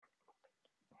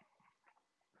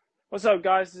What's up,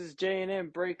 guys? This is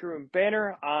J&M Breaker Room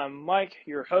Banner. I'm Mike,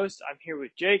 your host. I'm here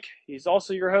with Jake. He's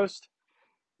also your host.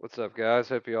 What's up, guys?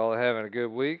 Hope you all are having a good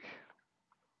week.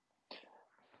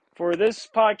 For this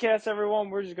podcast, everyone,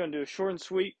 we're just going to do a short and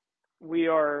sweet. We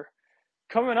are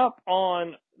coming up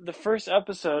on the first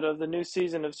episode of the new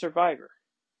season of Survivor.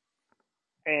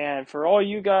 And for all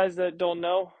you guys that don't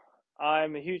know,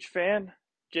 I'm a huge fan.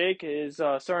 Jake is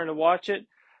starting to watch it.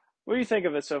 What do you think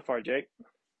of it so far, Jake?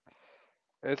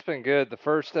 It's been good. The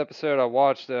first episode I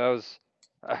watched, it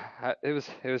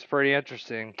was pretty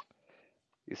interesting.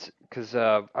 Because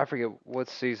I forget what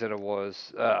season it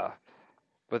was,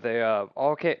 but they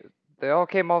all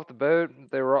came off the boat.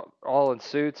 They were all in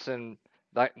suits and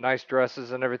nice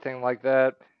dresses and everything like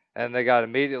that, and they got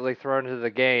immediately thrown into the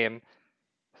game.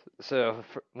 So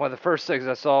one of the first things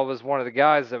I saw was one of the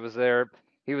guys that was there.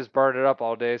 He was burning up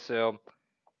all day, so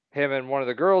him and one of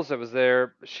the girls that was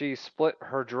there, she split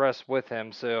her dress with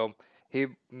him, so he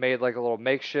made like a little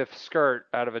makeshift skirt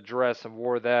out of a dress and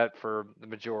wore that for the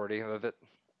majority of it.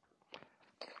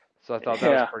 So I thought that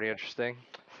was Yeah, pretty interesting.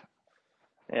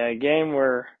 yeah, a game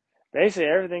where basically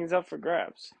everything's up for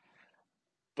grabs.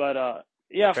 But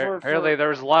yeah, Apparently, there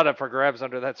was a lot of for grabs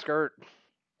under that skirt.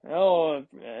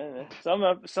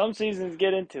 some seasons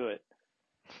get into it.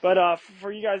 But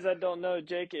for you guys that don't know,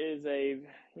 Jake is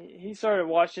he started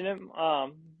watching him.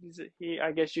 He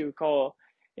I guess you would call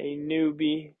a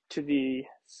newbie to the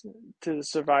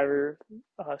Survivor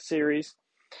series.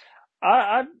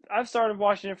 I've started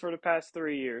watching it for the past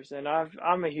 3 years, and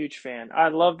I'm a huge fan. I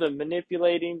love the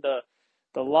manipulating,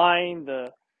 the lying,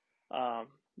 um,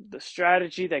 the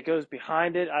strategy that goes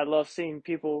behind it. I love seeing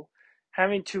people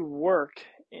having to work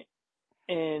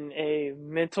in a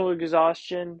mental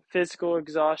exhaustion, physical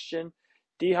exhaustion,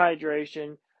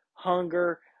 dehydration,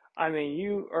 hunger. I mean,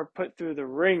 you are put through the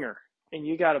ringer, and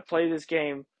you got to play this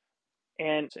game,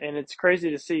 and it's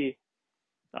crazy to see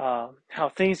how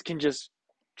things can just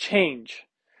change.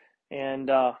 And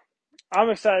I'm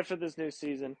excited for this new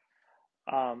season.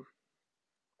 Um,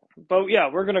 but yeah,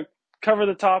 we're gonna cover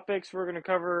the topics. We're gonna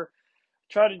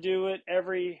try to do it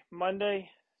every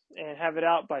Monday and have it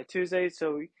out by Tuesday.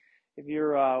 So if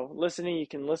you're listening, you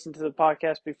can listen to the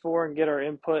podcast before and get our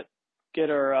input, get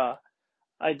our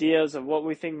ideas of what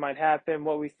we think might happen,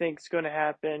 what we think is going to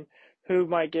happen, who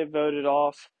might get voted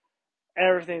off.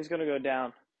 Everything's going to go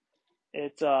down.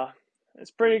 It's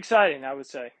pretty exciting, I would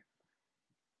say.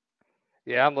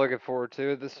 Yeah, I'm looking forward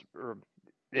to it.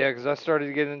 Yeah, because I started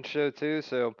to get into the show too,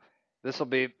 so this will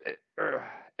be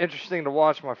interesting to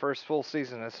watch my first full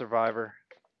season of Survivor.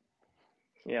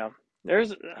 Yeah,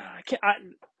 there's I can't, I,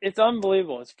 it's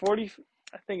unbelievable. It's 40.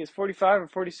 I think it's 45 or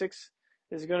 46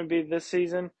 is going to be this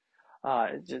season.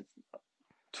 It's just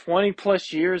 20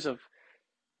 plus years of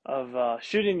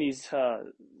shooting these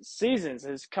seasons.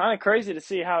 It's kind of crazy to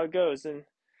see how it goes. And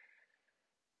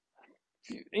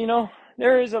you know,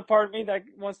 there is a part of me that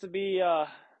wants to be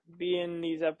in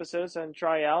these episodes and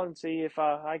try out and see if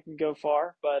I can go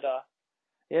far. But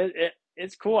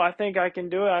it's cool. I think I can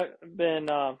do it. I've been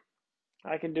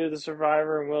I can do the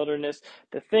Survivor and Wilderness.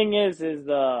 The thing is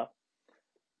the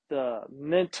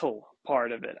mental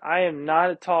part of it. I am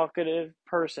not a talkative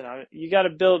person. You got to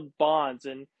build bonds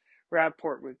and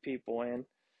rapport with people, and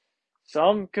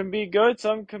some can be good,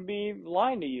 some can be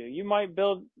lying to you. You might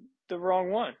build the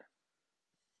wrong one.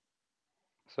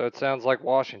 So it sounds like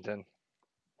Washington.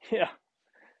 Yeah,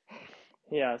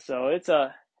 yeah. So it's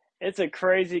a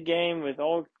crazy game with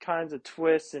all kinds of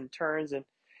twists and turns, and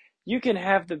you can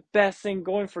have the best thing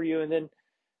going for you, and then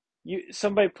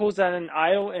somebody pulls out an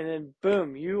idol, and then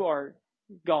boom, you are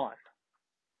gone.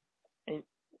 And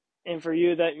and for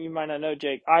you that you might not know,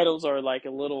 Jake, idols are like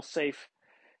a little safe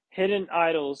hidden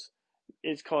idols.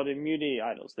 Is called immunity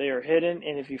idols. They are hidden,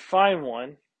 and if you find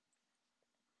one,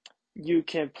 you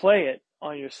can play it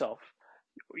on yourself.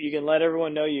 You can let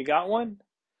everyone know you got one,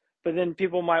 but then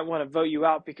people might want to vote you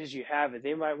out because you have it.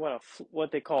 They might want to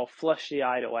what they call flush the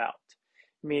idol out,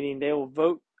 meaning they will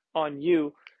vote on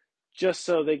you just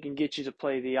so they can get you to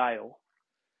play the idol.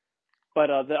 But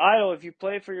the idol, if you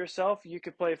play for yourself, you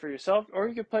could play for yourself, or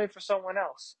you could play for someone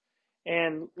else.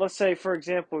 And let's say, for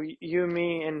example, you and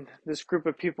me and this group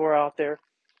of people are out there,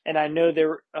 and I know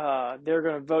they're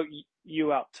going to vote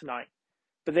you out tonight,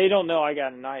 but they don't know I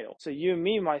got an idol. So you and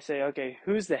me might say, okay,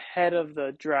 who's the head of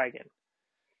the dragon?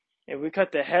 If we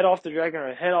cut the head off the dragon or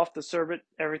the head off the serpent,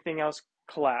 everything else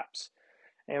collapse.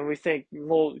 And we think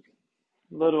little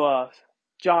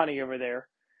Johnny over there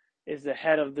is the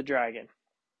head of the dragon.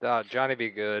 Johnny be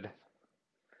good.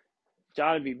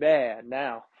 Johnny be bad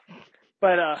now.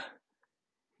 But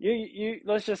you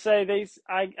let's just say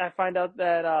I find out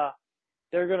that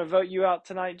they're going to vote you out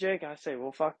tonight, Jake. I say,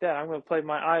 well, fuck that. I'm going to play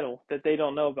my idol that they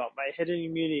don't know about, my hidden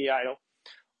immunity idol,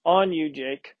 on you,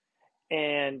 Jake.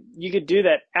 And you could do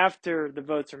that after the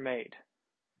votes are made.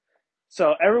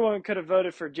 So everyone could have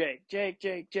voted for Jake. Jake.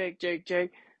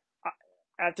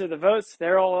 After the votes,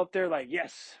 they're all up there like,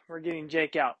 yes, we're getting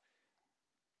Jake out.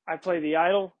 I play the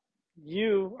idol.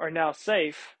 You are now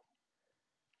safe.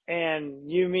 And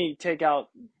me, take out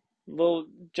little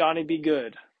Johnny Be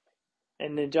Good.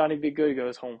 And then Johnny Be Good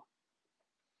goes home.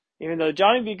 Even though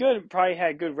Johnny Be Good probably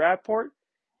had good rapport,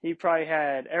 he probably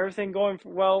had everything going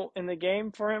well in the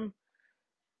game for him.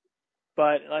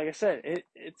 But like I said,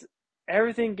 it's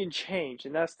everything can change,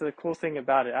 and that's the cool thing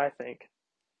about it, I think.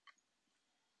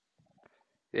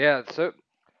 Yeah,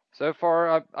 so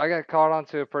far I got caught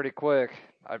onto it pretty quick.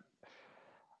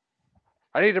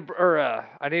 I need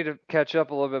to catch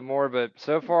up a little bit more, but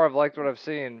so far I've liked what I've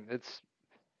seen.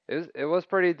 It was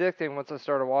pretty addicting once I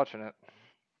started watching it.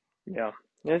 Yeah,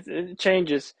 it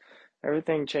changes.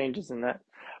 Everything changes in that.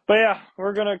 But yeah,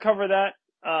 we're gonna cover that.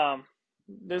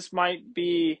 This might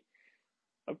be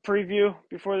a preview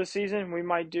before the season. We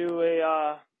might do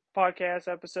a podcast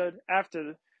episode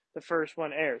after the first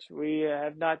one airs. We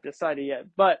have not decided yet,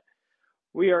 but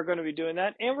we are going to be doing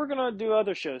that, and we're going to do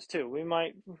other shows too. We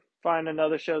might find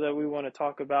another show that we want to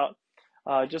talk about,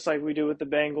 just like we do with the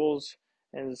Bengals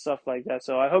and stuff like that.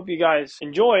 So I hope you guys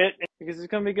enjoy it because it's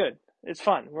going to be good. It's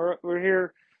fun. We're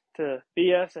here to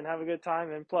BS and have a good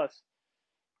time, and plus,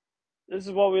 this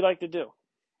is what we like to do.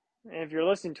 And if you're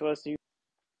listening to us,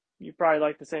 you probably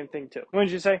like the same thing too. What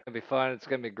did you say? It's gonna be fun. It's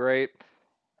gonna be great.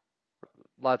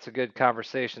 Lots of good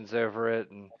conversations over it,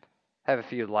 and have a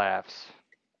few laughs.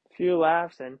 A few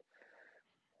laughs, and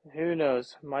who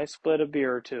knows, might split a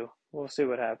beer or two. We'll see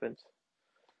what happens.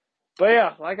 But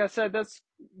yeah, like I said, that's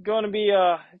going to be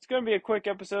it's going to be a quick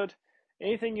episode.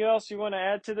 Anything else you want to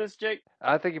add to this, Jake?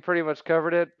 I think you pretty much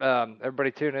covered it.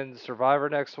 Everybody tune in to Survivor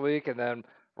next week, and then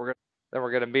we're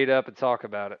gonna meet up and talk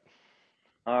about it.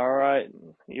 All right,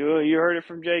 you heard it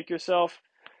from Jake yourself.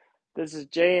 This is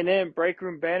J&M Break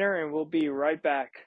Room Banner, and we'll be right back.